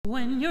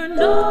When you're known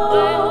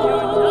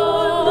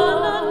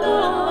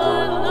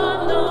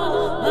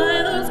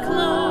by those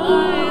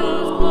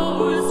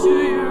close to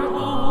your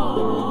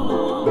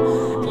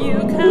home, you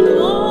can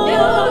walk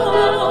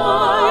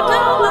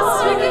down the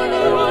street.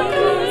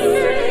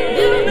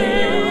 You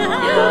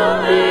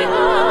may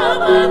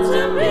happen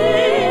to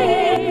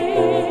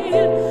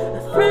meet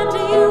a friend to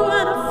you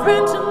and a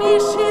friend to me.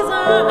 She's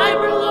a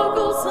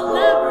hyper-local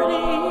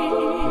celebrity.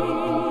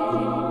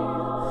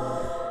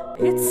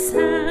 It's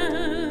Sam.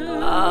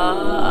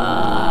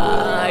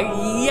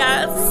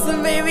 Yes,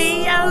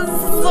 baby, yes.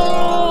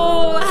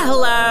 Oh,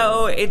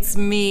 hello, it's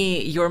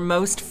me, your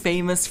most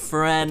famous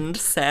friend,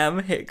 Sam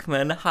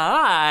Hickman.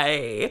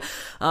 Hi.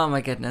 Oh my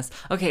goodness.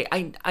 Okay,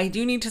 I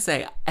do need to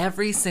say,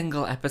 every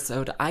single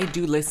episode, I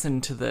do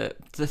listen to the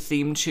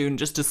theme tune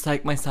just to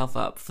psych myself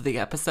up for the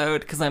episode,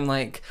 because I'm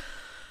like,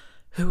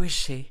 who is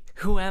she?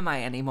 Who am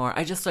I anymore?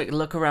 I just like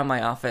look around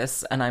my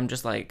office and I'm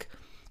just like,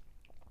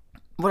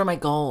 what are my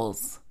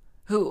goals?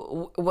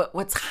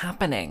 What's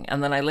happening?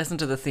 And then I listen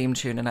to the theme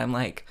tune and I'm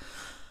like,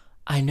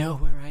 I know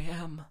where I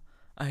am.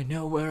 I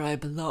know where I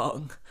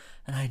belong.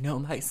 And I know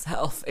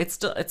myself. It's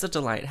a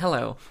delight.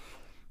 Hello.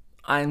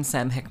 I'm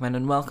Sam Hickman,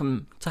 and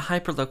welcome to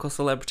Hyperlocal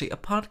Celebrity, a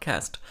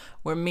podcast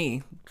where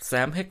me,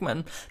 Sam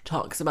Hickman,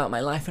 talks about my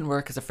life and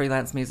work as a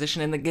freelance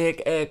musician in the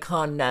gig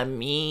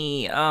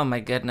economy. Oh my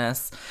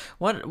goodness.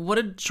 What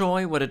a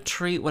joy, what a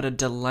treat, what a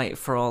delight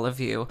for all of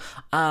you.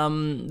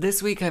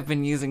 This week I've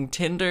been using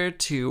Tinder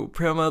to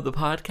promote the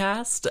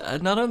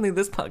podcast. Not only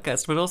this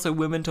podcast, but also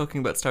Women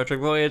Talking About Star Trek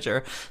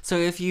Voyager. So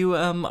if you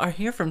are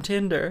here from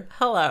Tinder,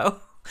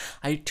 hello.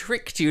 I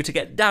tricked you to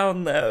get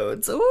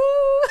downloads.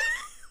 Ooh.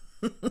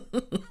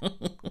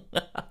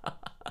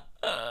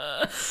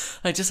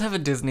 I just have a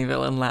Disney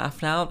villain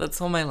laugh now.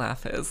 That's all my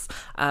laugh is.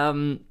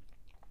 Wow.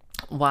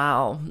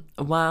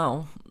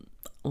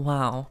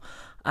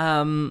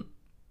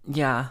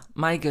 Yeah,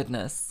 my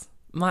goodness.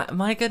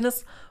 My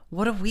goodness,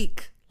 what a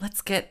week.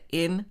 Let's get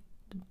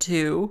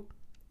into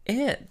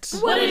it.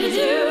 What did you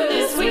do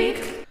this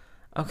week?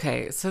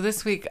 Okay, so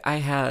this week I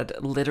had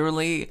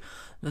literally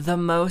the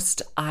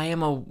most I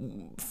am a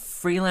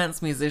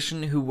freelance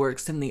musician who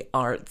works in the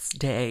arts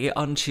day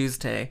on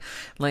Tuesday.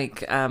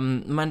 Like,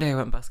 Monday I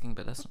went busking,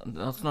 but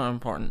that's not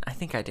important. I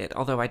think I did,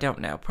 although I don't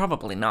know.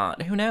 Probably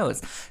not. Who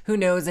knows? Who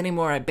knows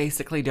anymore? I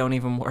basically don't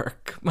even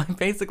work. I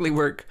basically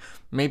work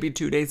maybe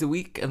 2 days a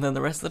week, and then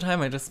the rest of the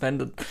time I just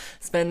spend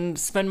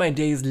my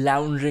days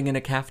lounging in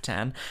a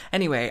caftan.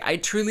 Anyway, I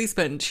truly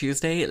spent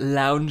Tuesday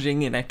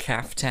lounging in a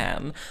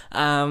caftan.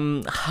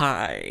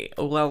 Hi,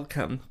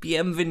 welcome,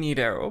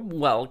 bienvenido,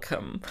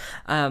 welcome.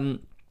 I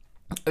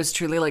was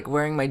truly like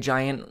wearing my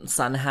giant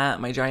sun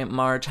hat, my giant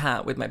Marge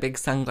hat with my big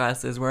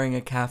sunglasses, wearing a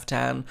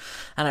caftan.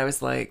 And I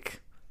was like,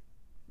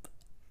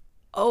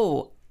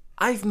 oh,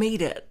 I've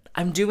made it.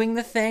 I'm doing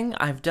the thing.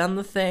 I've done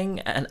the thing.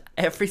 And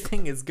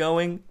everything is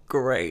going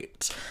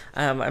great.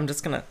 I'm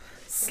just going to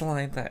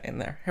slide that in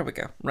there. Here we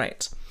go.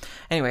 Right.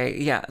 Anyway,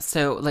 yeah.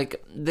 So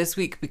like this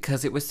week,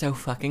 because it was so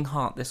fucking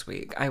hot this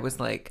week, I was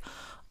like,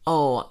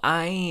 oh,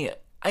 I'm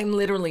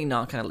literally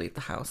not going to leave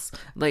the house.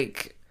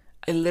 Like,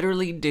 I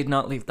literally did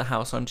not leave the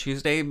house on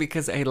Tuesday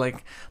because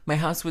my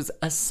house was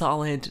a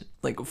solid,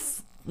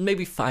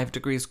 maybe 5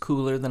 degrees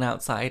cooler than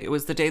outside. It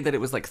was the day that it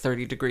was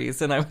 30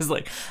 degrees, and I was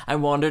like, I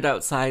wandered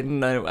outside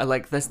and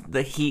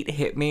the heat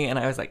hit me, and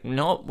I was like,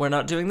 nope, we're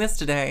not doing this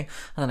today.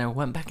 And then I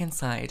went back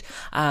inside.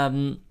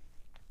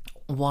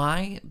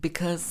 Why?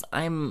 Because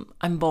I'm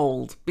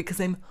bold.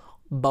 Because I'm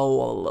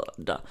bold.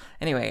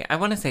 Anyway, I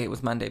want to say it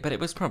was Monday, but it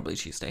was probably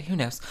Tuesday. Who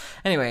knows?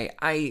 Anyway,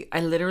 I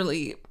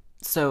literally...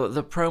 So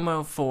the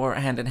promo for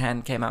Hand in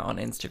Hand came out on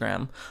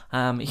Instagram.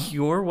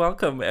 You're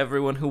welcome,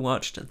 everyone who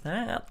watched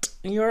that.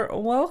 You're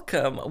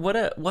welcome. What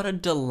a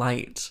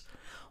delight.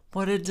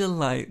 What a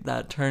delight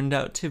that turned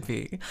out to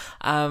be.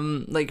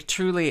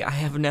 Truly, I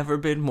have never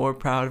been more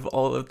proud of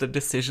all of the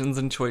decisions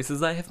and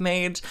choices I have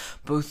made,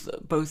 both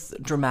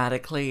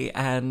dramatically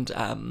and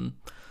I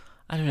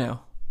don't know,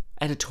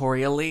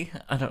 editorially.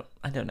 I don't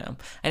know.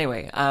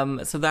 Anyway,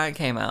 so that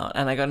came out,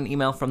 and I got an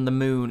email from the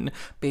Moon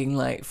being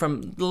like,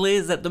 from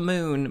Liz at the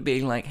Moon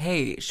being like,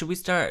 hey, should we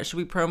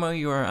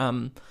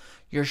promo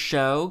your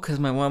show? Because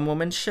my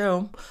one-woman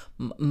show,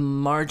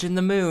 Marge in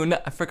the Moon,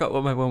 I forgot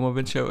what my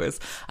one-woman show is,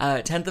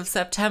 10th of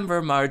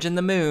September, Marge in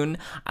the Moon,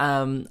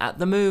 at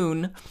the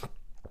Moon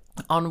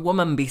on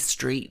Womanby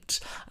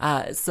Street.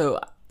 So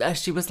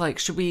she was like,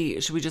 should we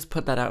just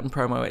put that out and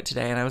promo it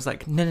today? And I was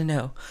like,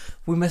 no,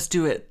 we must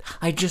do it.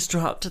 I just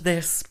dropped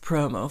this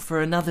promo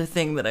for another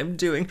thing that I'm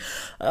doing.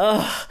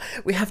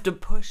 We have to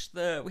push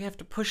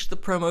the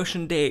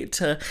promotion date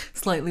to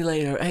slightly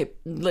later. Hey,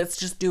 let's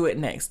just do it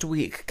next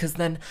week, because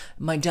then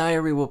my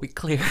diary will be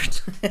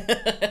cleared.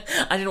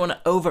 I didn't want to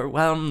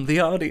overwhelm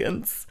the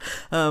audience.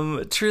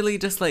 Truly,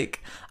 just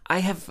like I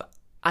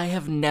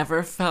have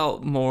never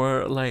felt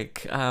more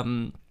like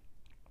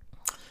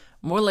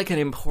more like an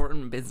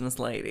important business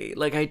lady.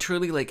 Like, I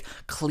truly, like,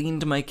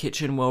 cleaned my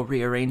kitchen while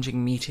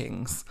rearranging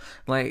meetings.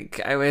 Like,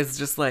 I was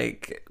just,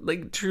 like,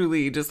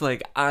 truly just,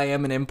 like, I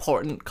am an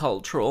important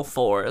cultural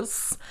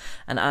force,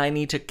 and I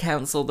need to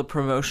cancel the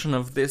promotion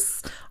of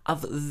this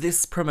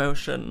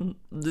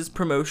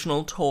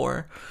promotional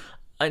tour.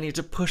 I need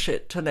to push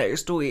it to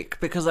next week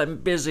because I'm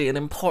busy and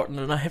important,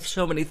 and I have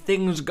so many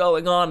things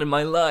going on in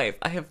my life.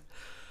 I have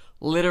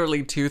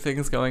literally 2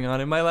 things going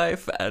on in my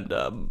life, and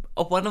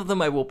one of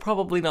them I will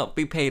probably not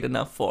be paid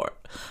enough for.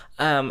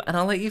 And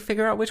I'll let you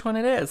figure out which one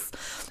it is.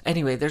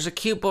 Anyway, there's a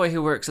cute boy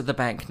who works at the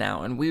bank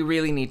now, and we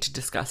really need to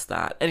discuss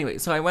that. Anyway,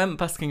 so I went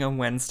busking on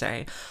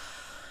Wednesday.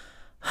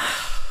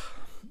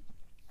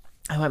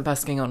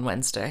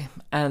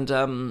 And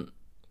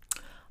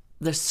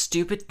the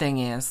stupid thing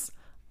is,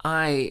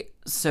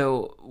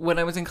 so when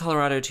I was in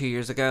Colorado 2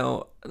 years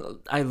ago,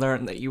 I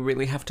learned that you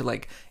really have to,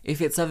 like, if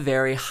it's a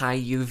very high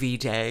UV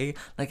day,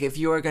 like if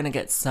you are going to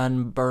get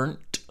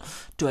sunburnt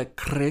to a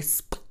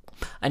crisp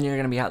and you're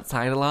going to be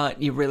outside a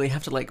lot, you really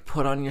have to, like,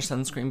 put on your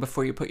sunscreen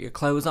before you put your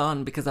clothes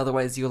on, because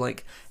otherwise you,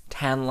 like,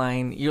 tan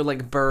line, you,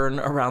 like, burn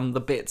around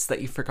the bits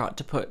that you forgot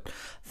to put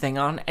thing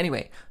on.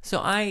 Anyway, so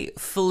I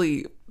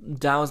fully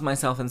douse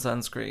myself in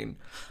sunscreen.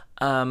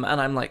 And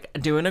I'm, like,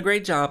 doing a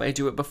great job. I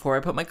do it before I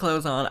put my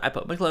clothes on. I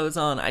put my clothes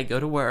on. I go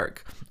to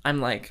work.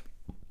 I'm like,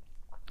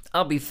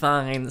 I'll be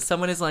fine.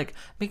 Someone is like,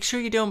 make sure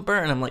you don't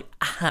burn. I'm like,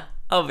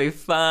 I'll be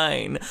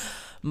fine.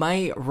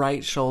 My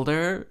right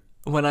shoulder,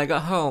 when I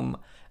got home,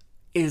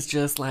 is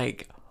just,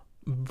 like,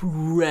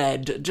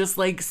 red. Just,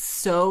 like,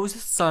 so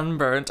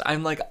sunburnt.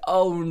 I'm like,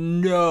 oh,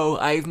 no.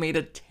 I've made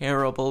a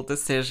terrible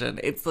decision.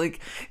 It's like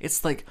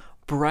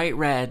bright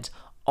red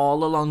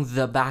all along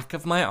the back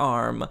of my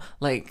arm,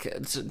 like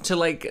to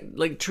like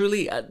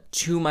truly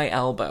to my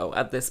elbow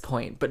at this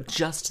point, but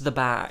just the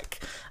back.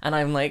 And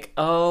I'm like,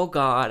 oh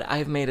God,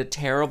 I've made a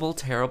terrible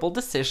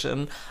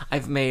decision.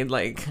 I've made,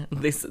 like,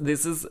 this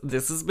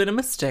has been a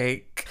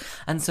mistake.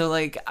 And so,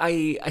 like,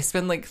 I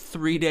spend like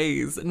 2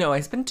 days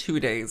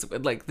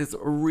with, like, this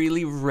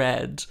really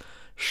red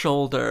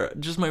shoulder,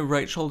 just my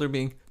right shoulder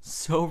being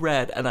so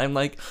red, and I'm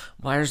like,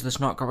 why is this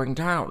not going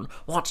down?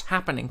 What's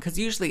happening? Because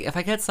usually if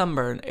I get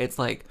sunburn, it's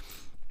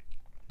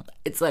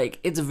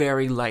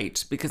very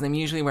light, because I'm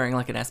usually wearing,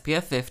 like, an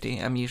SPF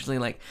 50.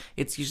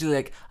 It's usually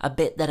like a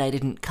bit that I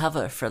didn't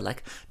cover for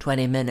like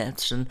 20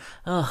 minutes, and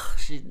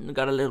she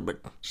got a little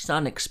bit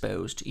sun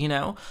exposed, you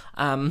know?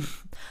 And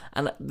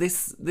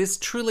this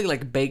truly,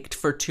 like, baked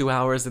for 2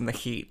 hours in the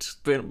heat,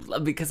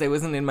 because I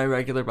wasn't in my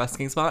regular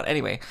busking spot.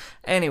 Anyway,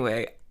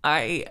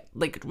 I,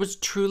 like, was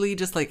truly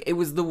just, like, it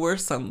was the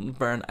worst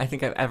sunburn I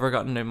think I've ever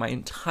gotten in my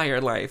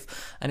entire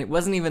life. And it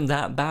wasn't even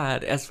that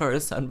bad as far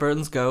as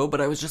sunburns go,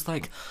 but I was just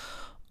like,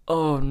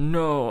 oh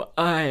no,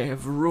 I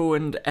have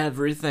ruined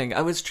everything.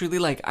 I was truly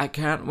like, I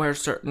can't wear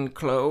certain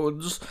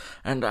clothes,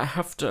 and I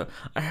have to.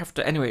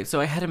 Anyway, so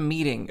I had a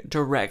meeting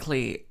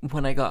directly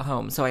when I got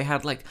home. So I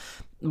had, like,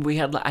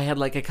 I had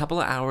like a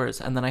couple of hours,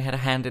 and then I had a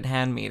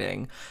hand-in-hand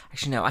meeting.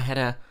 Actually, no,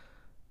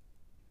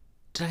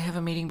 did I have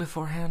a meeting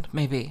beforehand?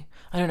 Maybe.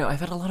 I don't know. I've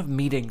had a lot of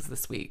meetings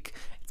this week.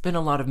 It's been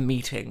a lot of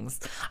meetings.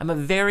 I'm a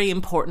very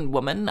important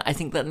woman. I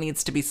think that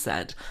needs to be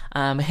said.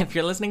 If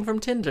you're listening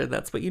from Tinder,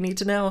 that's what you need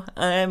to know.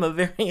 I'm a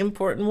very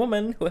important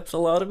woman who has a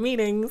lot of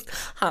meetings.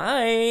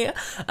 Hi.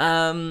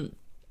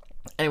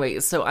 Anyway,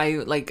 so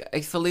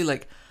I fully,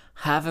 like,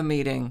 have a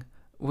meeting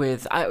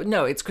with,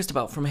 it's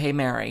Christabel from Hey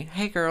Mary.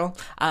 Hey girl.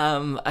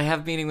 I have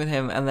a meeting with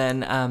him, and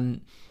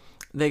then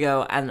they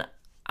go, and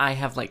I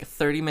have like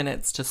 30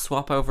 minutes to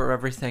swap over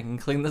everything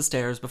and clean the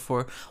stairs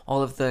before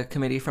all of the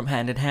committee from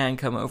Hand in Hand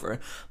come over.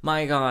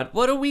 My God,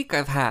 what a week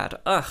I've had.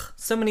 Ugh,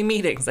 so many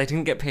meetings I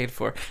didn't get paid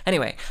for.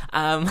 Anyway,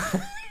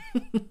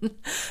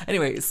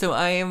 so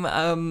I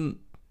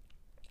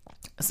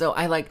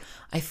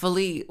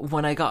fully,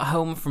 when I got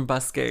home from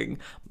busking,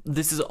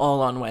 this is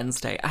all on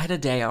Wednesday. I had a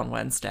day on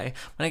Wednesday.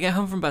 When I get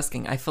home from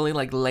busking, I fully,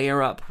 like,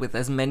 layer up with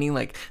as many,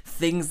 like,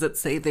 things that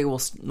say they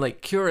will,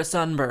 like, cure a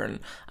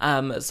sunburn.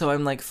 So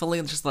I'm, like, fully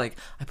just, like,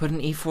 I put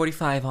an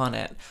E45 on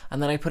it,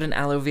 and then I put an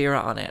aloe vera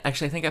on it.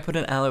 Actually, I think I put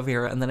an aloe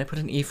vera, and then I put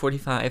an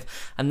E45,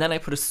 and then I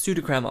put a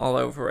Sudocrem all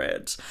over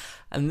it.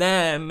 And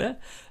then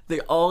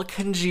they all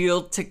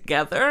congealed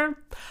together,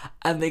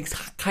 and they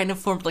kind of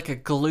formed like a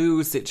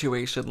glue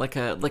situation, like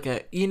a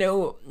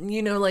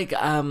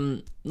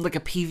like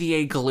a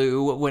PVA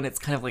glue when it's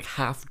kind of like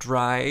half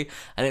dry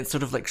and it's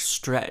sort of like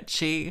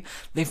stretchy.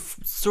 They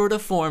sort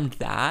of formed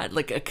that,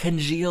 like a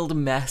congealed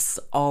mess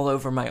all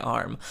over my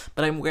arm.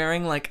 But I'm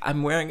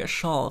wearing a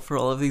shawl for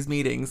all of these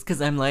meetings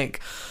because I'm like,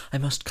 I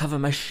must cover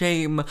my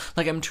shame.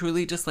 Like, I'm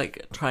truly just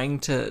like trying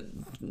to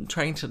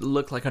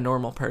look like a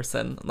normal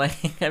person.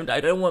 Like, I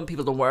don't want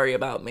people to worry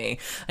about me.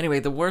 Anyway,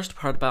 the worst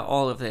part about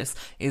all of this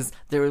is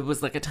there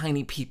was like a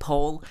tiny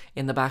peephole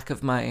in the back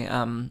of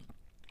my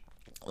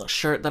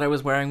shirt that I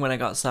was wearing when I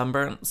got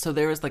sunburned. So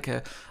there was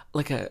an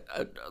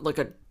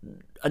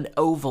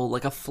oval,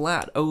 like a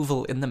flat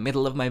oval in the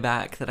middle of my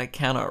back that I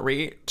cannot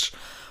reach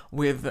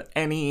with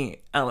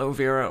any aloe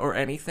vera or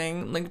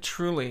anything. Like,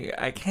 truly,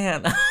 I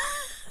can't.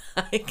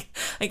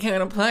 I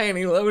can't apply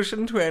any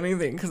lotion to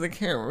anything because I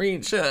can't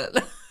reach it.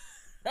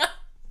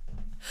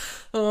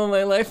 Oh,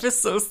 my life is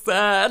so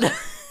sad.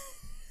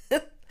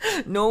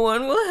 No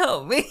one will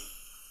help me.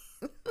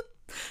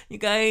 You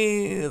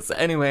guys.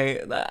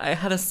 Anyway, I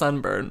had a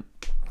sunburn.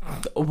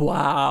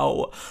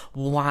 Wow.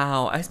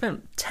 I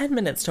spent 10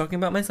 minutes talking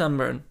about my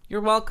sunburn.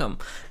 You're welcome.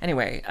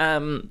 Anyway,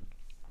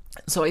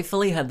 so I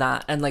fully had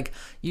that, and like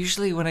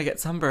usually when I get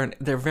sunburn,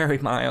 they're very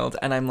mild,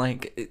 and I'm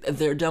like,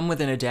 they're done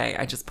within a day.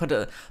 I just put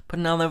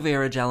an aloe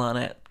vera gel on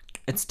it.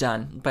 It's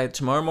done. By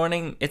tomorrow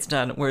morning, it's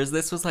done. Whereas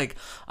this was like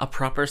a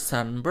proper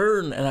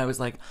sunburn, and I was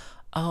like,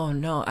 oh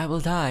no, I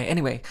will die.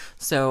 Anyway,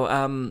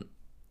 so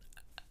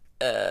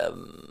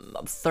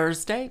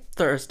Thursday,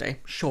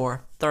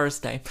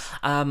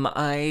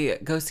 I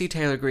go see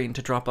Taylor Green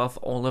to drop off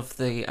all of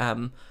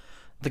the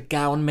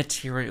gown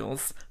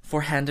materials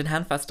for Hand in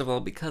Hand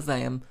Festival, because I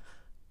am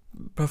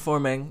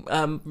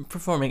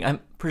I'm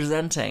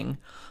presenting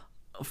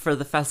for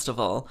the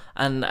festival,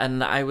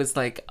 and I was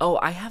like, oh,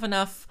 I have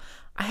enough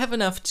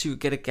to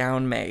get a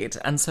gown made.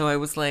 And so I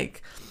was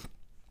like,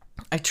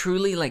 I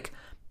truly like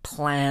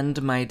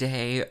planned my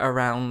day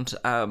around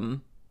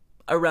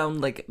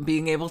like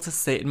being able to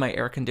sit in my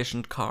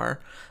air-conditioned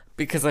car,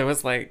 because I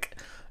was like,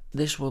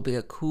 this will be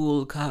a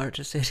cool car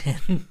to sit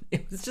in.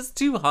 It was just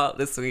too hot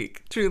this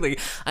week, truly.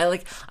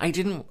 I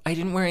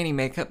didn't wear any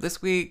makeup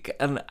this week,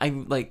 and I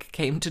like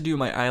came to do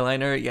my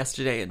eyeliner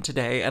yesterday and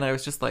today, and I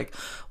was just like,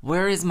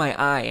 where is my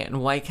eye,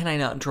 and why can I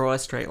not draw a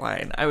straight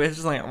line? I was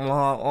just like,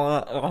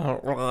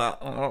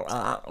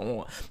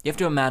 you have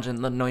to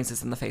imagine the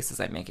noises and the faces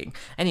I'm making.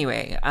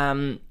 Anyway,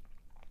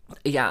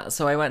 yeah,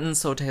 so I went and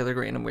saw Taylor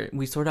Green, and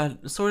we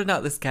sorted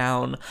out this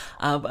gown,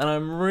 and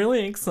I'm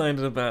really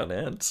excited about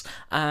it.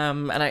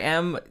 And I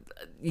am,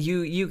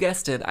 you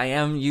guessed it, I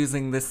am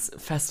using this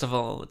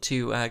festival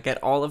to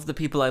get all of the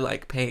people I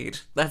like paid.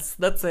 That's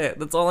it.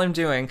 That's all I'm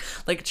doing.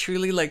 Like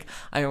truly, like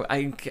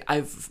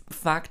I've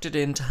factored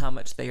into how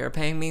much they are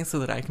paying me so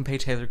that I can pay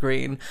Taylor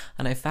Green,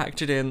 and I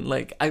factored in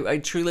like I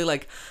truly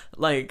like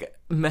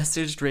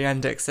messaged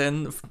Rianne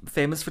Dixon,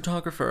 famous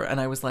photographer,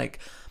 and I was like,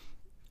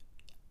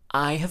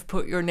 I have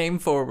put your name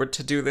forward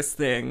to do this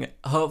thing.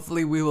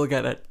 Hopefully we will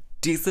get a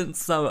decent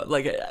sum,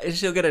 like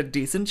she'll get a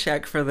decent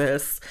check for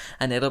this,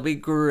 and it'll be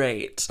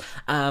great.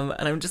 And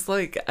I'm just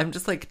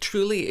like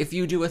truly, if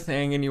you do a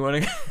thing and you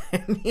want to,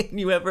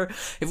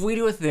 if we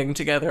do a thing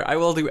together, I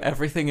will do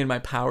everything in my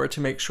power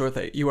to make sure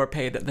that you are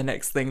paid at the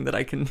next thing that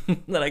I can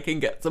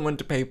get someone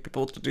to pay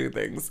people to do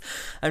things.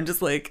 I'm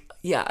just like,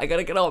 yeah, I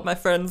gotta get all my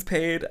friends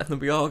paid, and then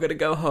we all gotta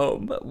go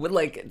home. But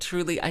like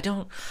truly, I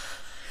don't.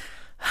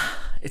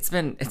 It's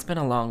been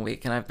a long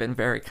week, and I've been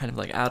very kind of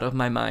like out of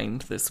my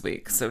mind this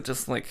week. So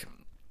just let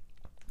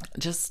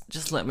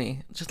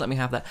me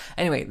have that.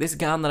 Anyway, this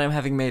gown that I'm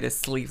having made is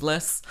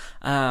sleeveless,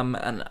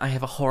 and I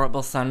have a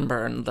horrible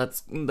sunburn.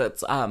 That's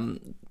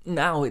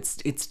now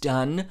it's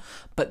done,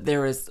 but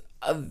there is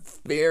a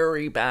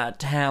very bad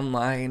tan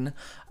line.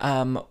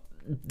 The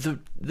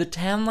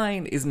tan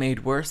line is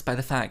made worse by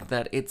the fact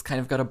that it's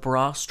kind of got a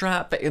bra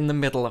strap in the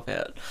middle of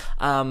it.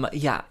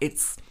 Yeah,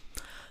 it's.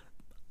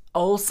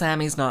 Old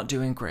Sammy's not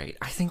doing great,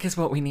 I think, is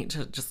what we need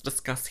to just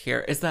discuss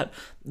here, is that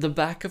the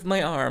back of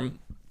my arm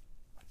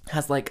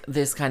has like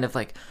this kind of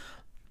like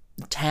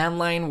tan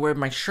line where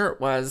my shirt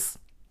was,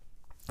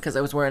 because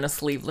I was wearing a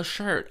sleeveless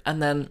shirt,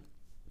 and then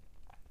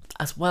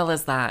as well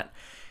as that,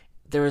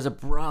 there is a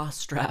bra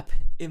strap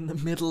in the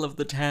middle of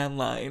the tan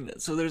line.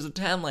 So there's a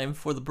tan line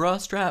for the bra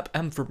strap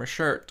and for my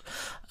shirt.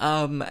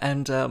 I'm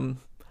gonna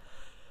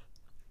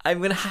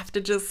have to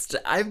just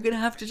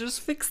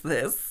fix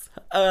this.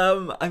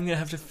 I'm gonna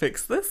have to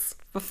fix this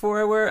before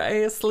I wear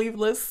a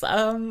sleeveless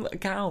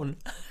gown.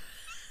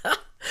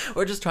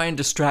 Or just try and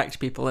distract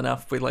people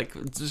enough with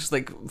just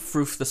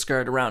froof the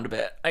skirt around a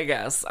bit, I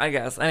guess.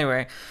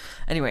 Anyway,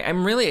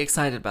 I'm really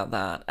excited about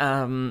that.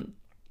 I'm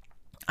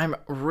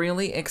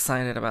really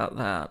excited about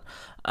that.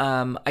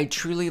 I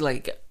truly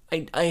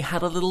I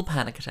had a little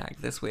panic attack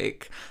this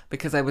week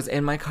because I was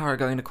in my car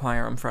going to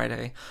choir on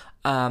Friday.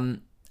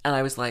 And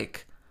I was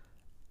like,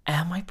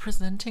 am I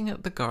presenting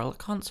at the Garlic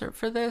concert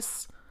for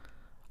this?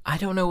 I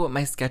don't know what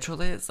my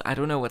schedule is. I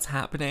don't know what's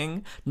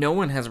happening. No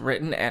one has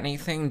written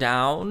anything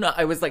down.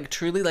 I was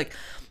truly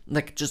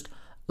just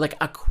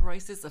a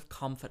crisis of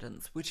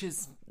confidence, which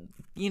is,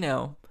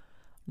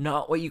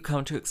 not what you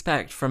come to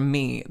expect from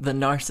me, the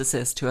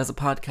narcissist who has a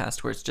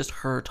podcast where it's just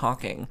her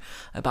talking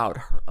about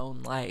her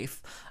own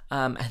life,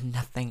 and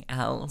nothing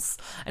else.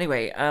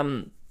 Anyway,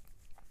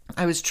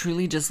 I was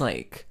truly just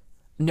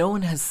no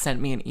one has sent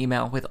me an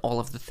email with all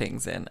of the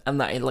things in,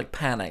 and I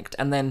panicked.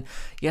 And then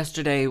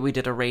yesterday we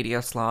did a radio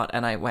slot,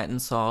 and I went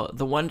and saw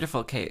the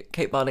wonderful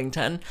Kate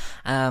Boddington,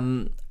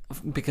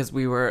 because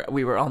we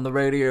were on the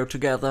radio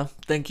together.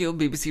 Thank you,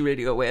 BBC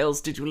Radio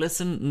Wales. Did you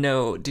listen?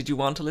 No. Did you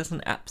want to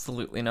listen?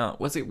 Absolutely not.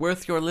 Was it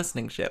worth your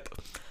listening-ship?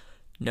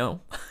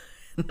 No.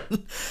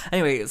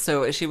 Anyway,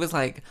 so she was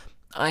like,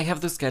 I have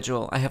the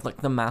schedule. I have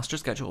the master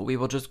schedule. We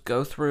will just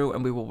go through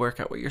and we will work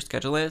out what your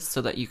schedule is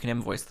so that you can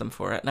invoice them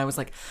for it. And I was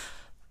like,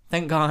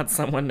 Thank God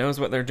someone knows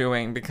what they're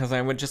doing, because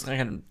I would just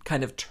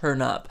kind of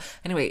turn up.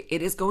 Anyway,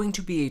 it is going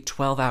to be a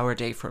 12-hour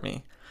day for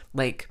me.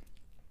 Like,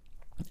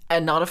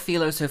 and not a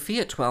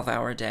Philosophia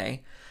 12-hour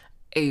day.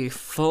 A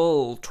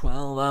full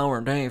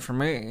 12-hour day for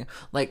me.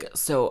 Like,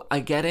 so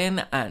I get in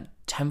at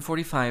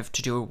 10:45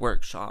 to do a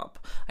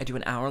workshop. I do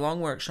an hour-long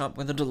workshop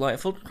with a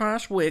delightful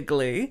Crash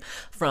Wiggly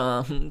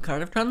from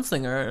Cardiff Town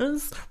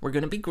Singers. We're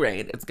gonna be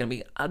great. It's gonna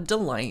be a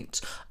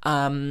delight.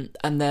 And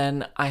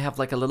then I have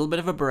like a little bit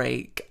of a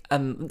break.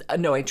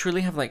 No, I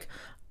truly have like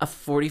a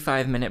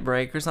 45-minute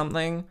break or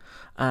something.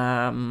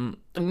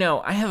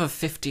 No, I have a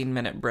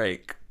 15-minute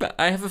break.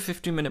 I have a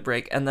 15-minute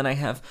break, and then I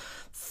have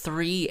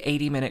 3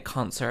 80-minute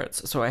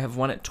concerts. So I have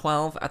one at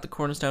 12 at the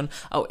Cornerstone.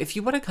 Oh, if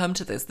you want to come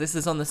to this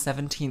is on the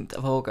 17th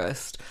of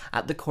August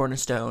at the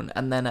Cornerstone,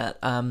 and then at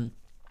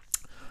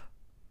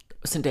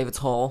St. David's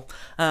Hall.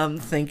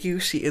 Thank you.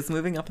 She is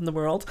moving up in the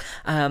world.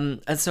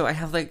 And so I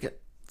have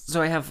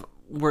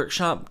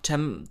workshop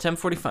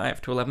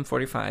 10:45 to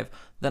 11:45.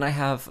 Then I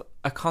have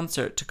a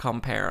concert to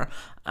compare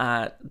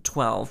at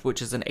 12,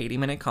 which is an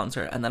 80-minute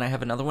concert, and then I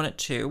have another one at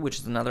 2, which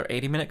is another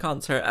 80-minute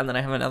concert, and then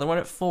I have another one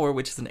at 4,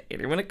 which is an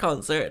 80-minute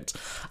concert.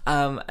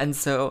 And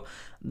so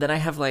then I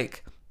have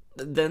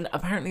then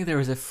apparently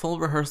there is a full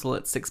rehearsal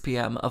at 6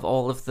 p.m. of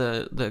all of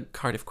the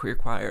Cardiff queer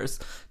choirs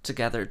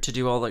together to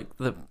do all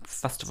the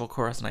festival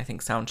chorus and I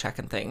think sound check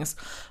and things.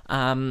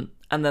 And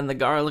then the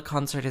gala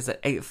concert is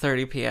at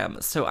 8:30 p.m.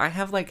 So I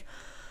have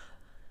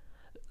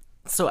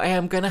So I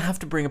am going to have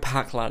to bring a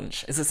packed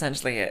lunch, is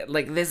essentially it.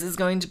 This is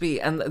going to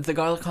be, and the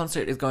gala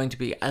concert is going to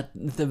be at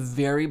the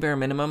very bare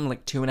minimum,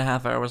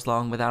 2.5 hours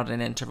long without an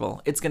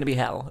interval. It's going to be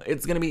hell.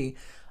 It's going to be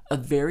a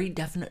very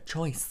definite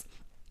choice.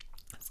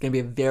 It's going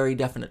to be a very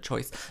definite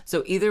choice.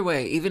 So either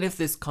way, even if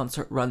this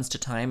concert runs to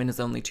time and is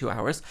only 2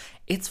 hours,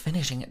 it's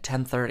finishing at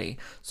 10:30.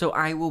 So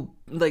I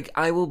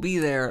will be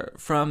there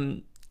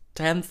from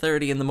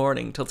 10:30 in the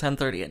morning till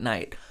 10:30 at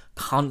night,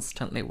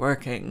 constantly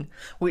working,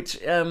 which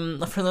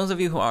for those of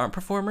you who aren't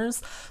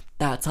performers,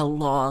 that's a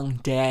long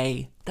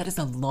day. That is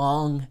a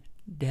long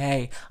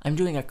day. I'm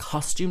doing a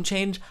costume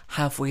change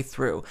halfway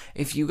through.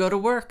 If you go to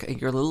work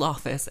at your little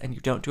office and you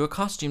don't do a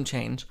costume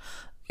change,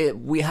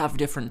 we have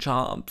different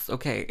jobs,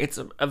 okay? It's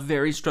a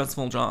very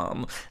stressful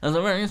job. It's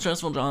a very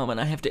stressful job, and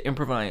I have to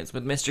improvise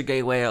with Mr.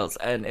 Gay Wales,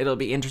 and it'll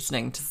be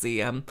interesting to see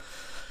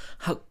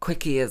how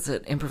quick he is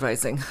at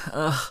improvising.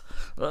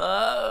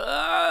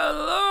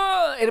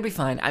 It'll be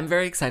fine. I'm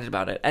very excited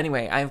about it.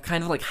 Anyway, I've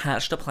kind of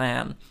hatched a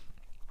plan.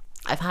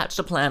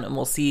 And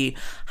we'll see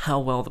how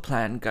well the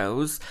plan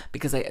goes,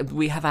 because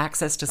we have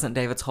access to St.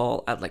 David's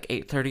Hall at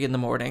 8:30 in the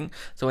morning.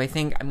 So I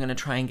think I'm going to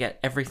try and get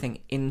everything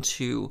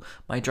into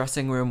my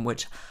dressing room,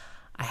 which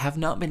I have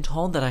not been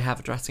told that I have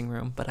a dressing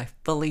room, but I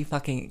fully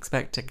fucking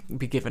expect to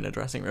be given a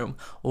dressing room.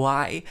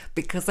 Why?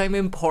 Because I'm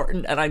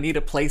important and I need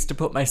a place to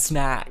put my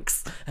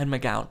snacks and my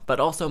gown,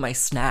 but also my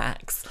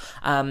snacks,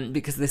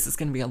 because this is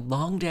going to be a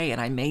long day and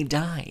I may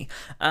die.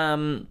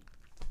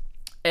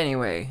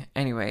 Anyway,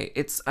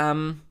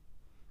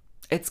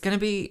 it's gonna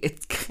be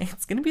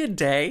a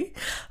day.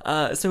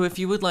 So if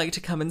you would like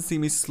to come and see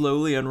me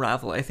slowly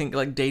unravel, I think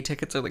day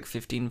tickets are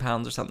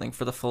 £15 or something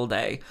for the full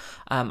day.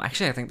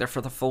 Actually, I think they're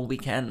for the full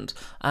weekend.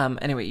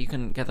 Anyway, you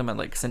can get them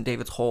at St.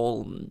 David's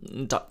Hall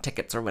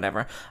tickets or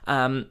whatever.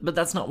 But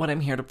that's not what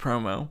I'm here to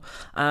promo.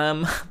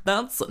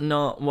 That's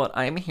not what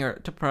I'm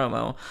here to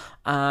promo.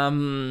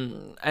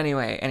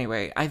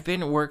 Anyway, I've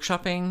been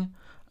workshopping.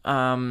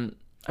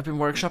 I've been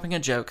workshopping a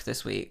joke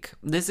this week.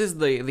 This is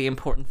the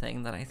important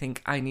thing that I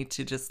think I need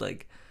to just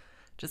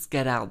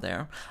get out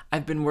there.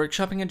 I've been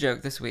workshopping a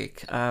joke this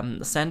week.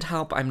 Send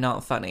help, I'm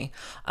not funny.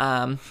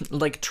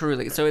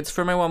 Truly. So it's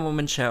for my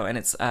one-woman show, and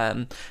it's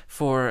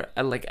for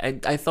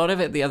I thought of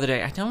it the other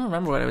day. I don't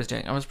remember what I was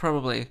doing. I was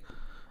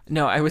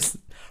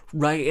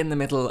right in the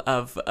middle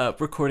of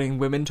recording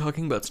women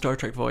talking about Star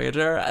Trek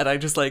Voyager, and I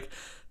just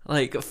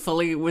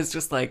fully was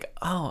just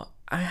oh,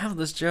 I have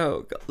this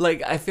joke.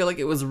 I feel like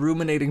it was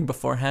ruminating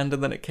beforehand,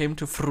 and then it came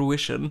to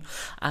fruition.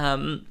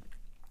 And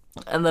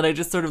then I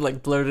just sort of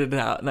blurted it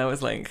out, and I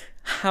was like,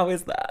 how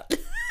is that?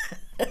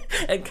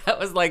 And Kat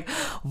was like,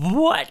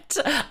 what?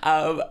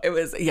 It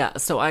was, yeah,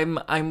 so I'm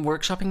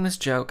workshopping this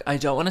joke. I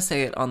don't want to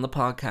say it on the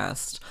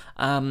podcast,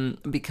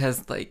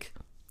 because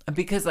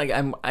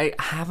I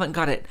haven't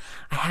got it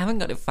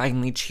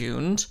finely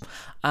tuned.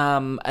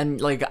 And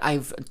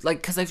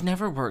because I've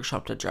never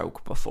workshopped a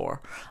joke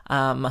before.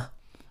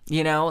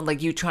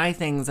 You try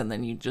things and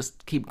then you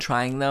just keep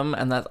trying them,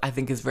 and that I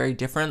think is very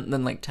different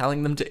than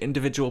telling them to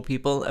individual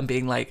people and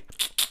being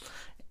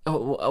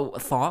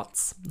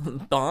thoughts.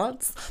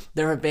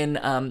 There have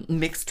been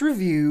mixed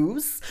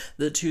reviews.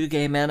 The 2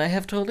 gay men I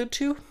have told it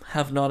to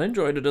have not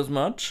enjoyed it as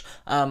much.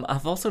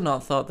 I've also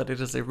not thought that it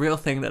is a real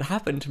thing that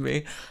happened to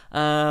me.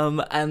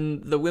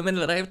 And the women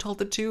that I have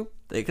told it to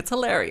think it's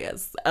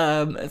hilarious.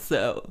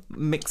 So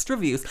mixed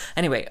reviews.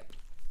 Anyway,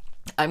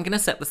 I'm going to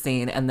set the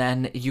scene, and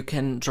then you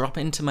can drop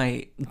into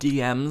my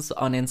DMs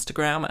on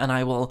Instagram, and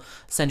I will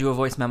send you a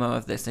voice memo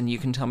of this, and you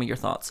can tell me your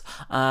thoughts.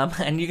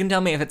 And you can tell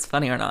me if it's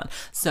funny or not.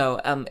 So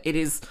it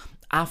is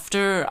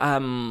after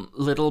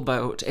Little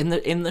Boat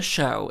in the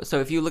show. So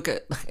if you look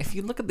at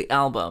the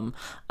album,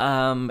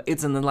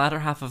 it's in the latter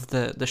half of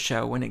the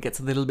show when it gets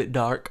a little bit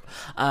dark.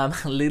 A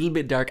little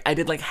bit dark. I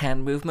did like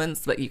hand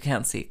movements that you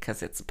can't see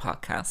because it's a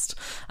podcast.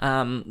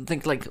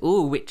 Think like,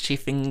 ooh, witchy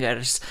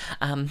fingers,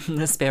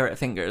 the spirit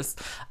fingers.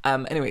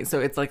 Anyway, so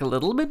it's like a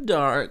little bit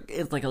dark.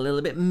 It's like a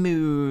little bit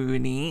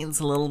moody. It's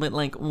a little bit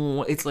like,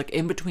 it's like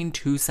in between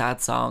two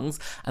sad songs.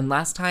 And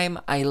last time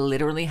I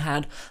literally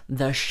had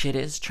the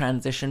shittest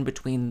transition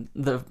between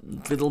the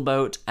Little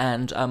Boat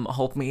and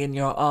Hold Me in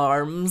Your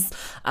Arms.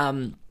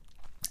 And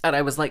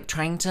I was like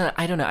trying to,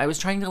 I don't know, I was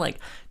trying to like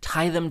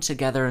tie them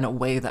together in a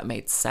way that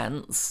made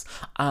sense.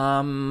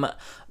 But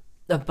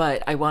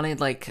I wanted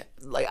like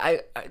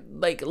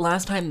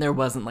last time there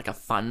wasn't like a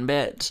fun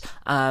bit.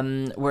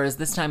 Whereas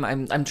this time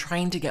I'm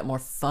trying to get more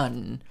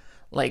fun,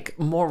 like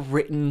more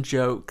written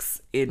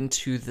jokes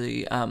into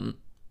the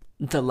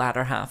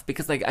latter half,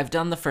 because like I've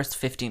done the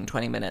first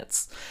 15-20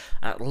 minutes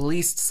at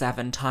least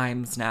 7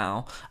 times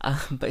now.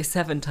 By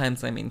 7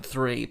 times I mean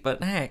 3,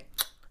 but hey,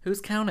 who's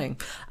counting?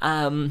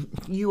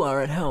 You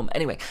are at home.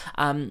 Anyway,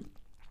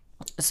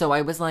 so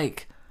I was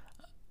like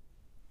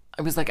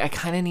I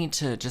kind of need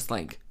to just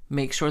like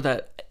make sure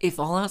that if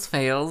all else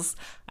fails,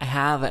 I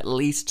have at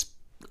least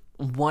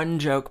one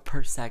joke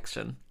per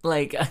section,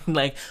 like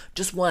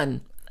just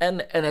one.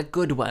 And a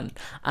good one,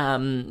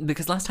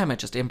 because last time I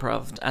just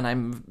improv'd, and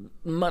I'm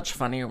much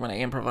funnier when I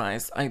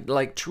improvise. I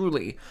like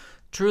truly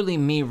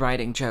me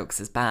writing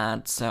jokes is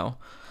bad. So,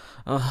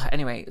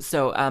 anyway,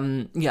 so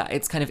yeah,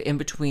 it's kind of in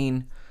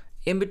between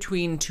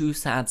 2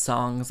 sad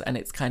songs, and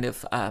it's kind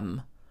of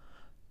I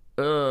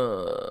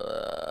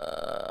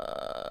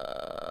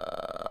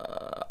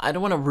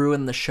don't want to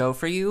ruin the show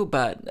for you,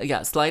 but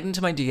yeah, slide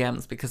into my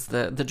DMs because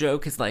the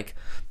joke is like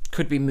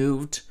could be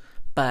moved.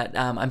 But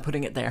I'm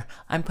putting it there.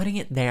 Slide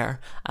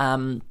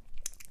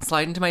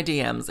into my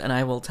DMs and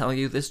I will tell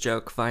you this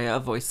joke via a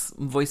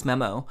voice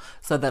memo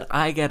so that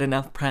I get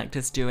enough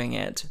practice doing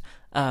it.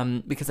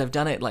 Because I've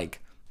done it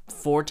like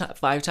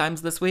 5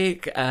 times this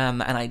week.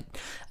 And I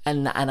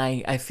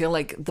feel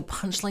like the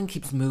punchline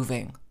keeps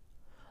moving.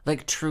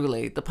 Like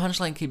truly, the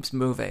punchline keeps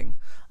moving.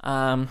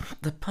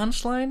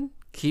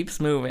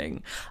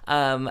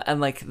 And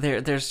like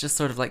there's just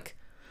sort of like,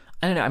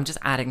 I don't know, I'm just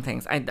adding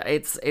things.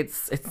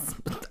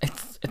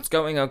 It's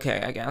going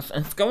okay, I guess.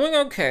 It's going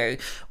okay.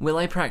 Will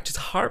I practice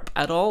harp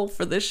at all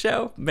for this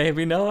show?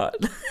 Maybe not.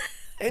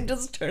 And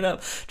just turn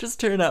up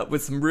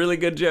with some really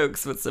good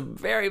jokes with some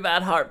very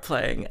bad harp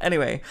playing.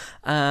 Anyway,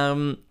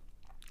 my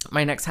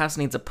next house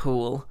needs a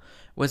pool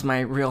was my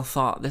real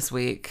thought this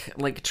week.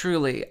 Like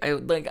truly,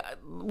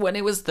 when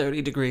it was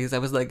 30 degrees, I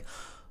was like,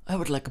 I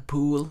would like a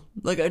pool.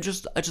 Like I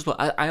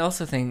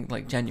also think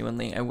like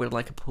genuinely I would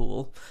like a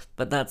pool,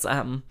 but that's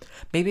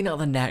maybe not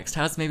the next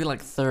house, maybe like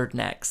third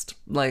next.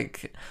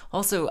 Like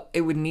also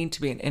it would need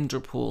to be an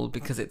indoor pool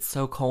because it's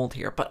so cold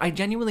here. But I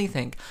genuinely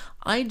think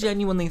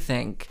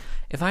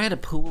if I had a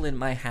pool in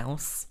my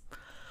house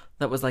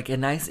that was like a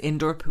nice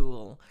indoor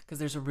pool, because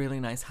there's a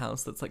really nice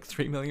house that's like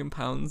 £3 million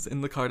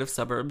in the Cardiff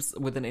suburbs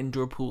with an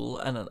indoor pool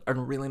and a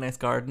really nice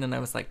garden, and I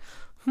was like,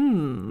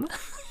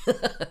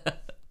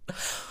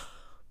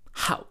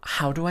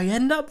 How do I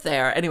end up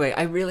there? Anyway,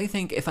 I really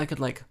think if I could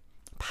like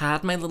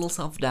pad my little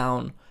self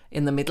down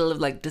in the middle of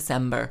like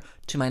December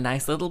to my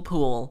nice little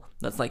pool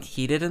that's like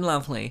heated and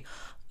lovely,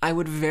 I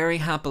would very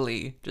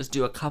happily just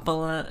do a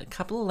couple of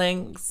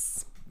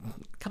lengths,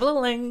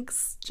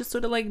 just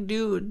sort of like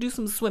do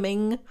some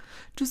swimming,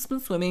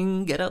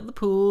 get out the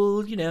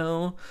pool, you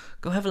know,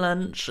 go have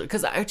lunch.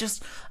 Because I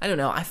don't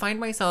know, I find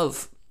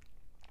myself,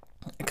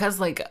 because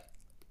like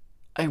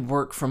I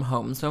work from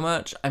home so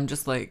much, I'm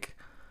just like,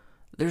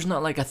 there's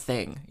not like a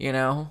thing, you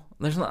know?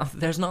 There's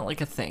not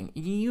like a thing,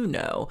 you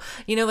know,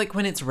 like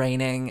when it's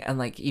raining and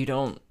like you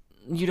don't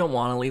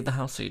want to leave the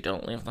house, so you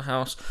don't leave the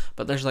house,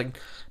 but there's like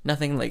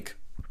nothing like,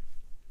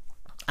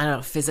 I don't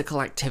know,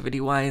 physical activity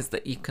wise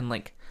that you can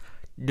like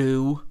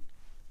do,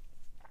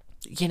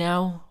 you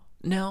know?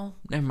 No,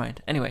 never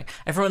mind. Anyway,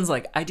 everyone's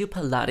like, I do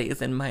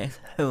Pilates in my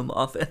home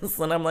office,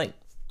 and I'm like,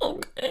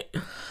 okay.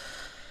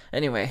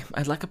 Anyway,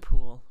 I'd like a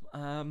pool.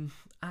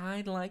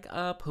 I'd like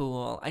a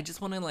pool. I just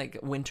want to like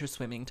winter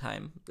swimming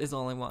time is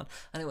all I want.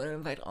 And I want to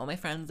invite all my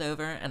friends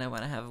over and I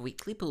want to have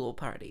weekly pool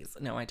parties.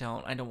 No, I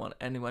don't. I don't want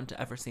anyone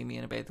to ever see me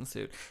in a bathing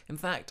suit. In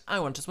fact, I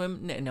want to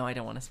swim. No, I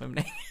don't want to swim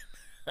naked.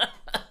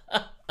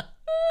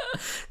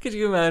 Could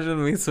you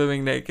imagine me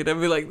swimming naked? I'd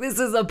be like, this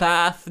is a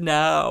bath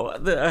now.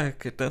 Oh,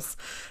 goodness.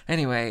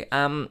 Anyway,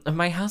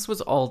 my house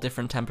was all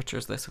different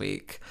temperatures this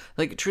week.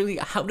 Like, truly,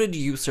 how did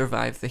you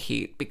survive the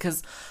heat?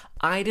 Because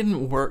I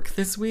didn't work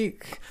this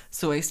week,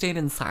 so I stayed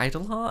inside a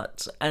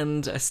lot,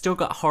 and I still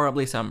got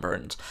horribly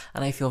sunburned.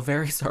 And I feel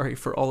very sorry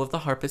for all of the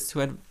harpists who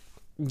had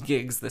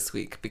gigs this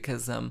week,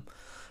 because,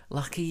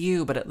 lucky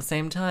you, but at the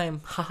same time,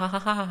 ha ha ha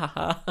ha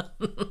ha.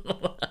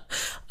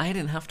 I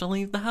didn't have to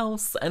leave the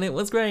house, and it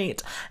was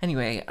great.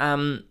 Anyway,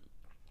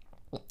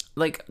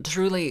 like,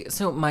 truly,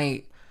 so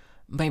my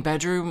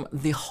bedroom,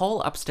 the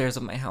hall upstairs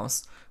of my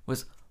house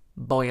was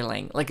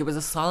boiling. Like, it was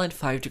a solid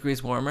 5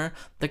 degrees warmer.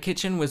 The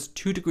kitchen was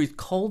 2 degrees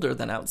colder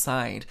than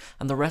outside,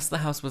 and the rest of the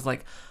house was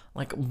like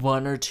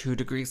 1 or 2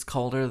 degrees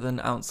colder than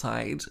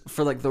outside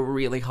for like the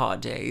really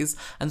hot days.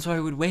 And so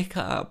I would wake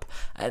up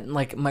and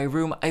like my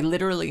room, I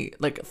literally,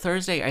 like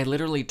Thursday, I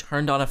literally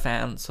turned on a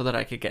fan so that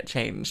I could get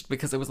changed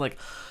because it was like,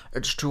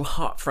 it's too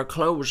hot for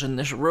clothes in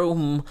this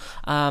room.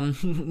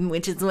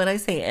 Which is what I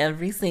say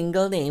every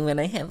single day when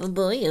I have a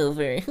boy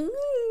over.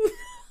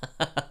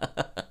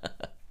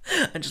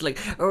 I'm just like,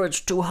 oh,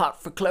 it's too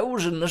hot for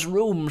clothes in this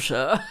room,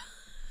 sir.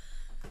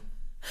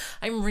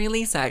 I'm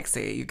really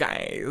sexy, you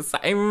guys.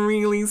 I'm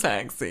really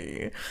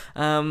sexy.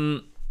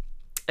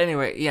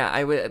 Anyway, yeah,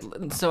 I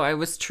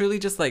was truly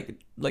just like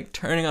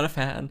turning on a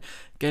fan,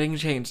 getting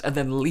changed, and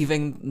then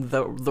leaving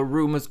the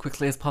room as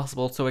quickly as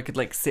possible so I could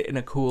like sit in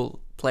a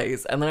cool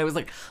place. And then I was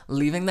like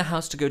leaving the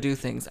house to go do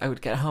things. I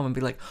would get home and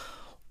be like,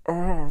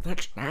 oh,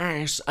 that's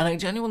nice. And I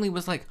genuinely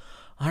was like,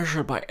 I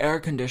should buy air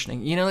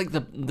conditioning. You know, like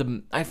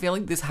I feel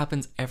like this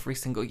happens every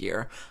single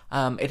year.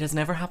 It has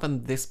never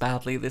happened this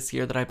badly this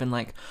year that I've been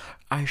like,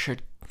 I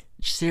should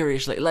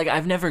seriously, like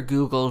I've never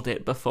Googled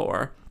it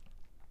before.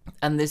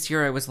 And this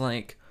year I was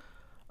like,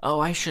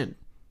 oh, I should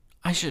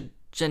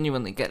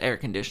genuinely get air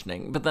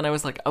conditioning. But then I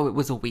was like, oh, it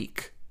was a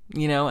week,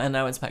 you know, and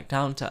now it's back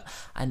down to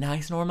a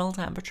nice normal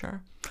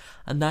temperature.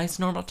 A nice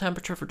normal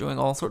temperature for doing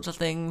all sorts of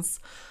things,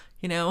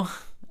 you know.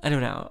 I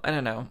don't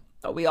know.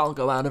 We all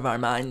go out of our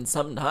minds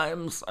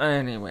sometimes.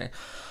 Anyway.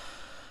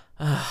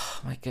 Oh,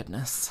 my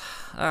goodness.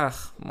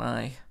 Oh,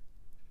 my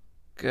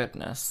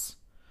goodness.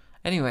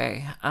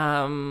 Anyway,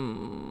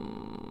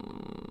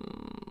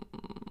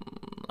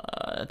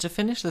 to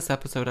finish this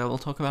episode, I will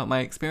talk about my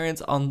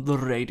experience on the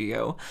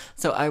radio.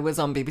 So I was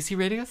on BBC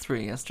Radio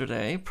 3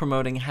 yesterday,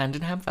 promoting Hand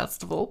in Hand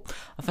Festival,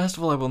 a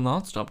festival I will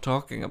not stop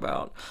talking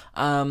about.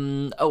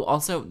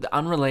 Also,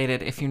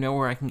 unrelated, if you know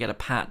where I can get a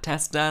PAT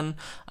test done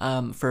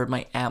for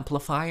my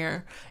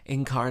amplifier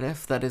in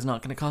Cardiff, that is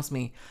not going to cost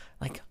me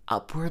like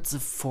upwards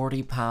of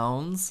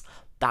 £40.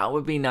 That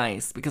would be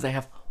nice, because I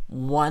have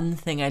one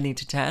thing I need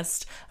to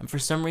test, and for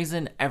some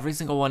reason every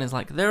single one is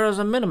like, there is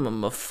a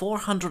minimum of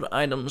 400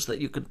 items that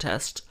you could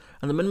test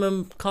and the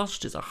minimum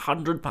cost is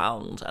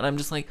 £100, and I'm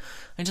just like,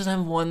 I just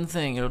have one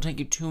thing, it'll take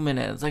you 2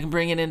 minutes, I can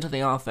bring it into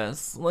the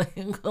office.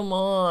 Like, come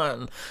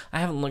on. I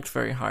haven't looked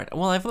very hard.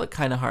 Well, I've looked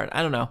kind of hard.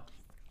 I don't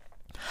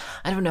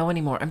know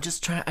anymore. I'm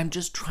just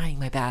trying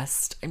my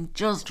best.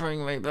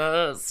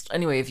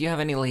 Anyway, if you have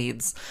any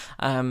leads,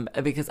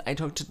 because I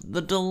talked to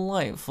the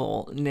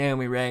delightful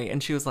Naomi Ray,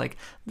 and she was like,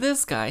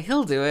 this guy,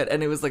 he'll do it.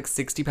 And it was like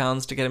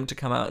 £60 to get him to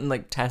come out and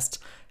like test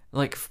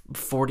like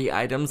 40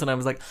 items. And I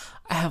was like,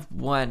 I have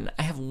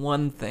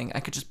one thing. I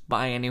could just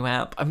buy a new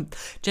amp. I'm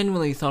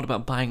genuinely thought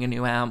about buying a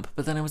new amp,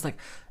 but then I was like,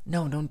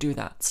 no, don't do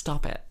that.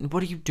 Stop it.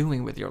 What are you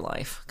doing with your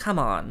life? Come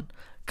on,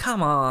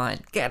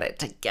 get it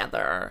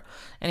together.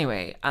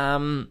 Anyway,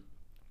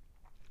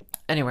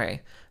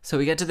 so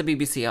we get to the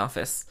BBC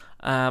office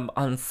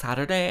on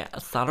Saturday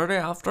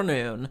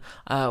afternoon.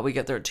 We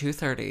get there at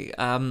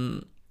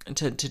 2:30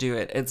 to do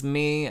it. It's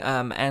me,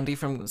 Andy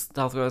from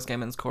South Wales Gay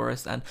Men's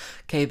Chorus, and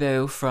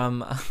Cabo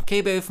from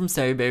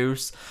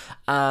Sobos,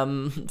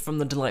 from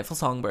the Delightful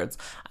Songbirds,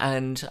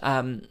 and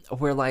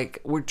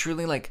we're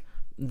truly like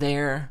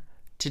there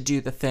to do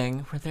the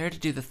thing. We're there to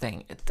do the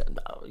thing.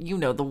 You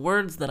know, the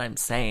words that I'm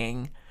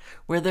saying.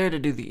 We're there to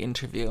do the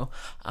interview.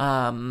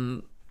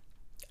 And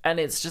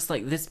it's just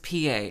like this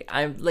PA.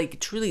 I'm like,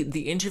 truly,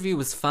 the interview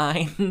was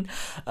fine.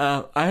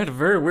 I had a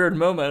very weird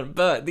moment,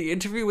 but the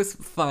interview was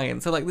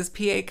fine. So like this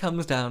PA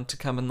comes down to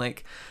come and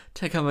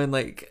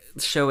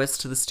show us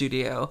to the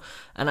studio,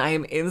 and I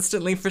am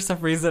instantly, for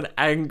some reason,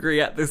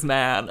 angry at this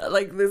man.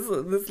 Like this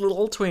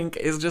little twink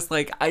is just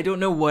like, I don't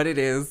know what it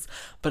is,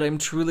 but I'm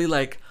truly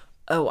like,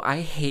 oh, I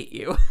hate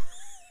you.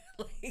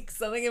 Like,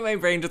 something in my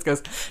brain just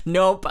goes,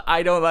 nope,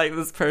 I don't like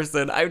this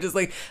person. I'm just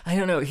like, I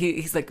don't know.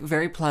 He's like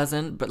very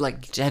pleasant, but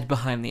like dead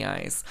behind the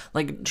eyes.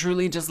 Like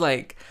truly just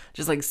like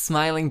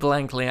smiling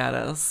blankly at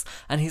us.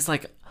 And he's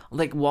like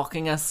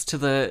walking us to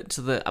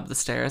the up the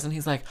stairs, and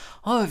he's like,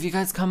 oh, have you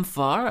guys come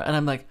far? And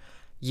I'm like,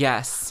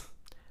 yes,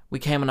 we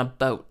came on a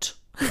boat.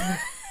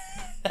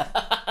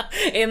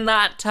 In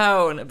that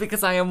tone,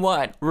 because I am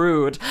what?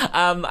 Rude.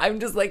 I'm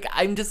just like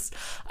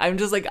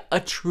a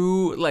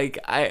true, like,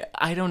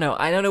 I don't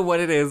know what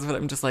it is, but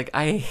I'm just like,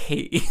 I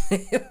hate you.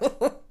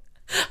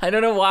 I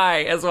don't know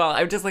why as well.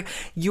 I'm just like,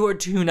 you are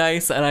too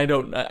nice, and I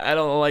don't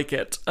like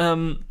it.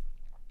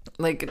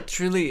 Like,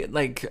 truly,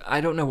 like, I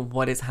don't know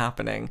what is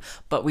happening,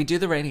 but we do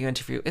the radio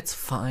interview. It's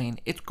fine.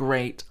 It's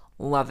great.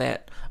 Love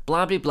it.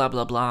 Blah, blah, blah,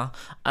 blah, blah.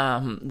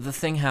 The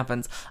thing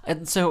happens.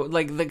 And so,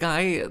 like, the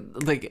guy,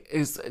 like,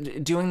 is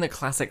doing the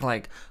classic,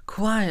 like,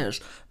 quiet,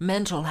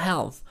 mental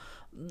health,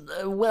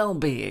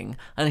 well-being,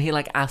 and he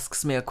like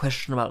asks me a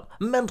question about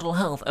mental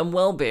health and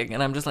well-being,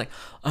 and I'm just like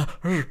I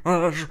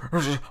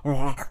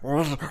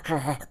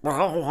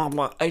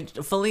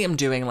fully am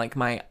doing like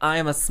my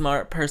I'm a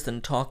smart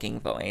person talking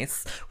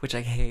voice, which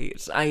I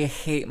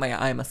hate my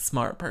I'm a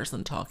smart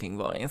person talking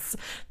voice.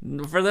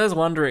 For those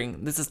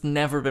wondering, this has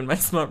never been my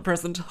smart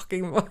person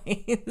talking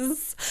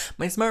voice.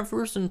 My smart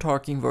person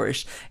talking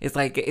voice is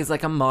like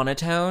a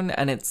monotone,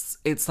 and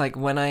it's like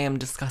when I am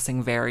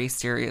discussing very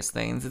serious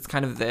things, it's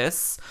kind of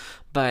this,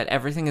 but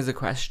everything is a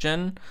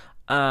question.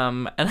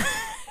 And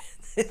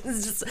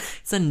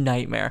it's a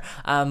nightmare.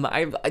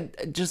 I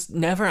just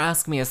never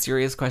ask me a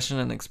serious question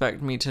and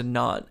expect me to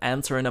not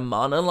answer in a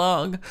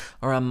monologue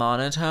or a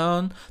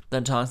monotone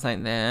that talks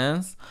like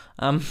this.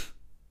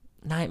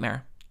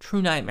 Nightmare.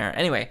 True nightmare.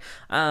 Anyway,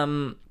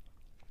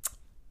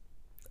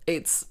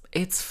 it's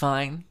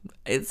fine.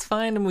 It's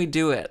fine, and we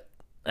do it.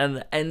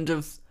 And end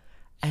of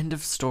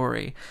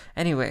story.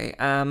 Anyway,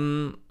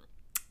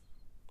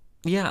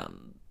 yeah,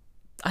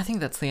 I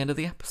think that's the end of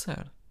the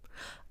episode.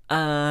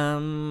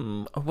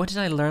 What did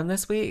I learn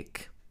this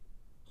week?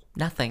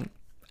 Nothing.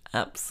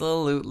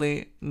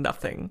 Absolutely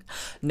nothing.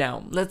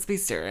 Now, let's be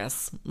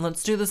serious.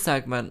 Let's do the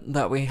segment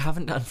that we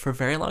haven't done for a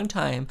very long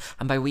time,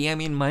 and by we I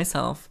mean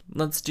myself.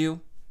 Let's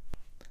do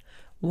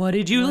What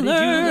did you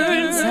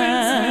learn,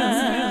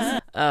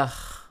 Sam?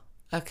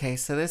 Okay,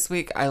 so this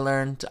week I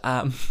learned,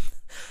 I'm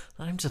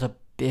just a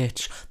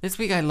bitch. This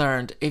week I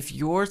learned if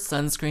your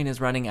sunscreen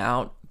is running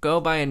out, go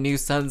buy a new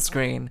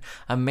sunscreen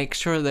and make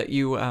sure that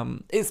you,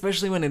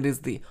 especially when it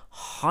is the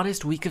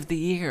hottest week of the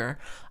year,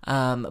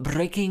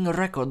 breaking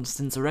records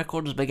since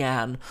records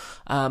began,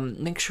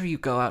 make sure you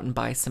go out and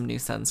buy some new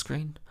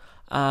sunscreen,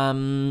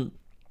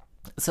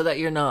 so that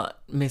you're not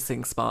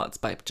missing spots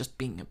by just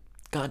being a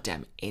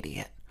goddamn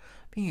idiot.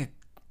 Being a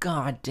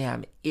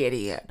goddamn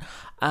idiot.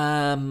 What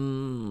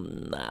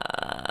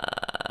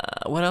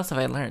else have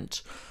I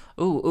learned?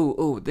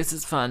 Ooh, this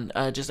is fun.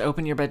 Just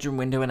open your bedroom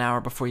window an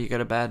hour before you go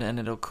to bed and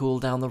it'll cool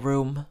down the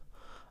room.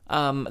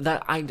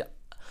 That I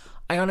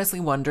honestly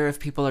wonder if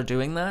people are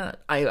doing that.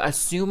 I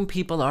assume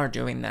people are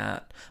doing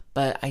that,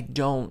 but I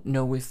don't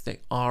know if they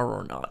are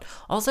or not.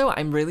 Also,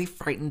 I'm really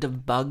frightened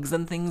of bugs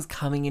and things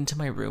coming into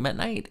my room at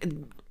night,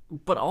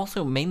 but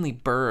also mainly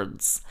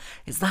birds.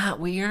 Is that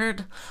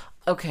weird?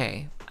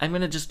 Okay, I'm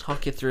going to just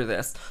talk you through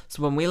this.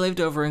 So when we lived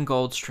over in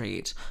Gold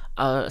Street,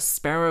 a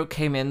sparrow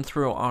came in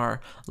through our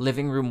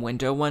living room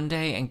window one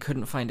day and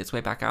couldn't find its way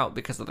back out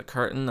because of the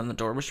curtain and the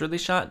door was really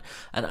shut.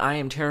 And I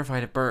am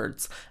terrified of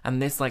birds.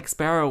 And this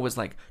sparrow was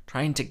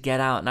trying to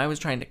get out, and I was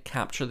trying to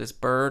capture this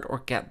bird or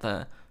get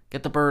the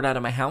bird out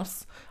of my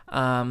house.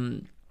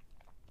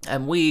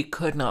 And we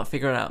could not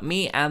figure it out.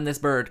 Me and this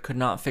bird could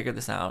not figure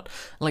this out.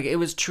 It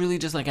was truly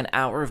just an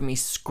hour of me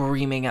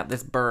screaming at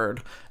this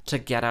bird to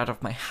get out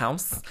of my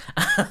house.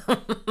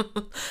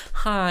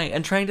 Hi,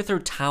 and trying to throw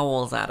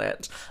towels at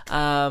it.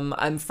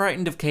 I'm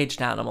frightened of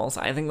caged animals.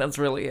 I think that's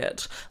really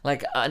it.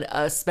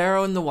 A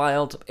sparrow in the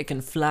wild, it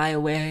can fly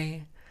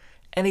away.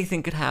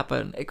 Anything could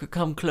happen. It could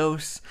come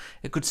close.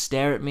 It could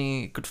stare at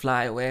me. It could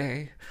fly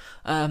away.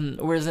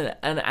 Whereas an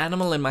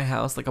animal in my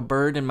house, a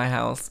bird in my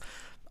house,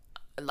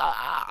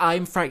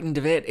 I'm frightened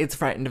of it. It's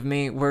frightened of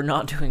me. We're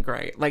not doing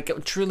great.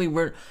 Truly,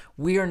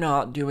 we are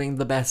not doing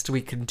the best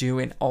we can do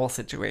in all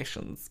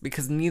situations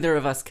because neither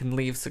of us can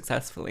leave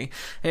successfully.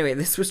 Anyway,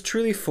 this was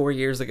truly 4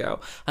 years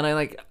ago, and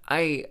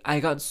I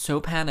got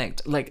so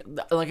panicked.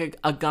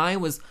 A guy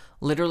was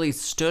literally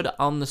stood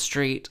on the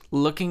street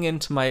looking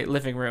into my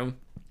living room,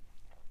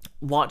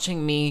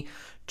 watching me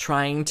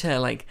trying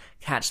to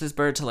catch this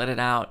bird to let it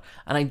out,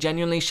 and I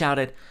genuinely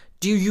shouted,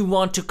 "Do you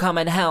want to come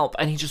and help?"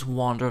 And he just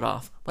wandered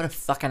off. What a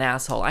fucking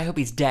asshole. I hope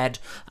he's dead.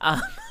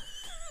 I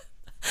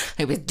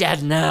hope he's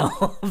dead now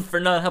for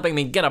not helping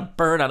me get a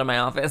bird out of my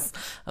office.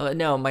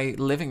 No, my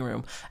living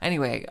room.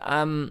 Anyway,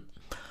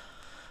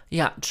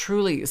 yeah,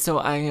 truly. So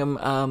I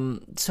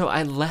am, so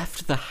I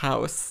left the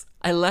house.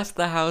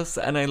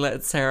 And I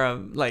let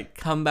Sarah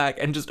come back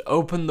and just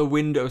open the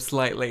window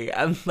slightly,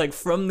 and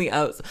from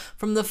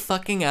the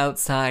fucking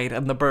outside,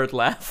 and the bird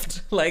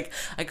left. I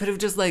could have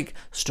just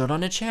stood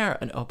on a chair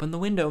and opened the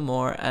window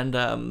more, and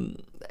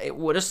it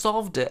would have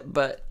solved it.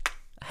 But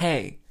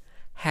hey,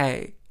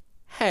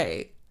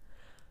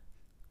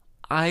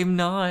 I'm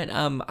not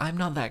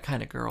that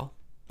kind of girl.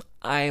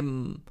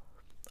 I'm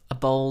a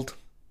bold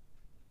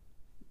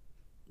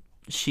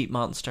sheep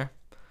monster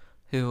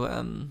who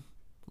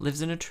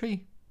lives in a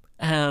tree.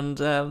 And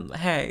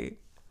hey,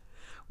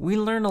 we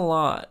learn a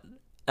lot.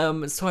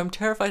 So I'm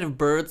terrified of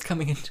birds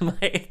coming into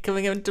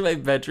my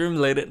bedroom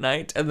late at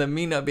night, and then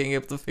me not being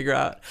able to figure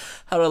out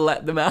how to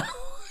let them out.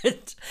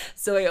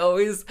 So I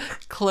always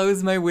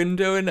close my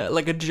window in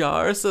a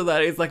jar so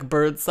that it's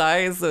bird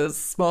size, so it's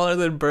smaller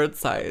than bird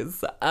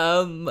size.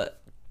 And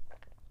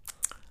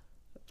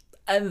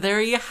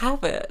there you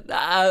have it.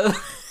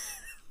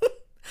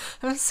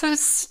 I'm so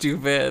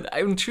stupid.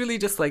 I'm truly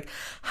just like,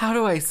 how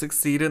do I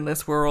succeed in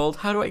this world?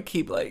 How do I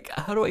keep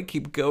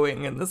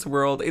going in this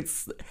world?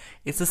 It's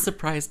a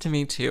surprise to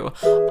me too.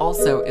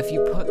 Also, if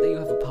you put that you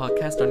have a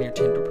podcast on your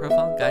Tinder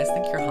profile, guys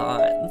think you're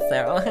hot.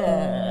 So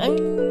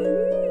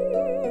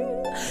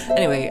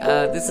anyway,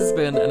 this has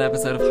been an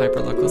episode of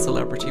Hyperlocal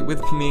Celebrity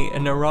with me, a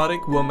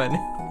neurotic woman.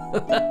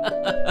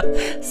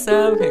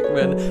 Sam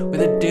Hickman with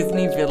a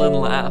Disney villain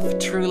laugh.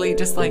 Truly,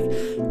 it's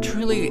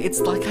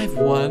like I've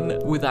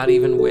won without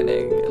even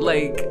winning.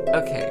 Like,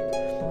 okay.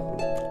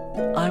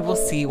 I will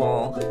see you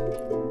all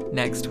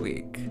next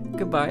week.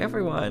 Goodbye,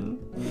 everyone.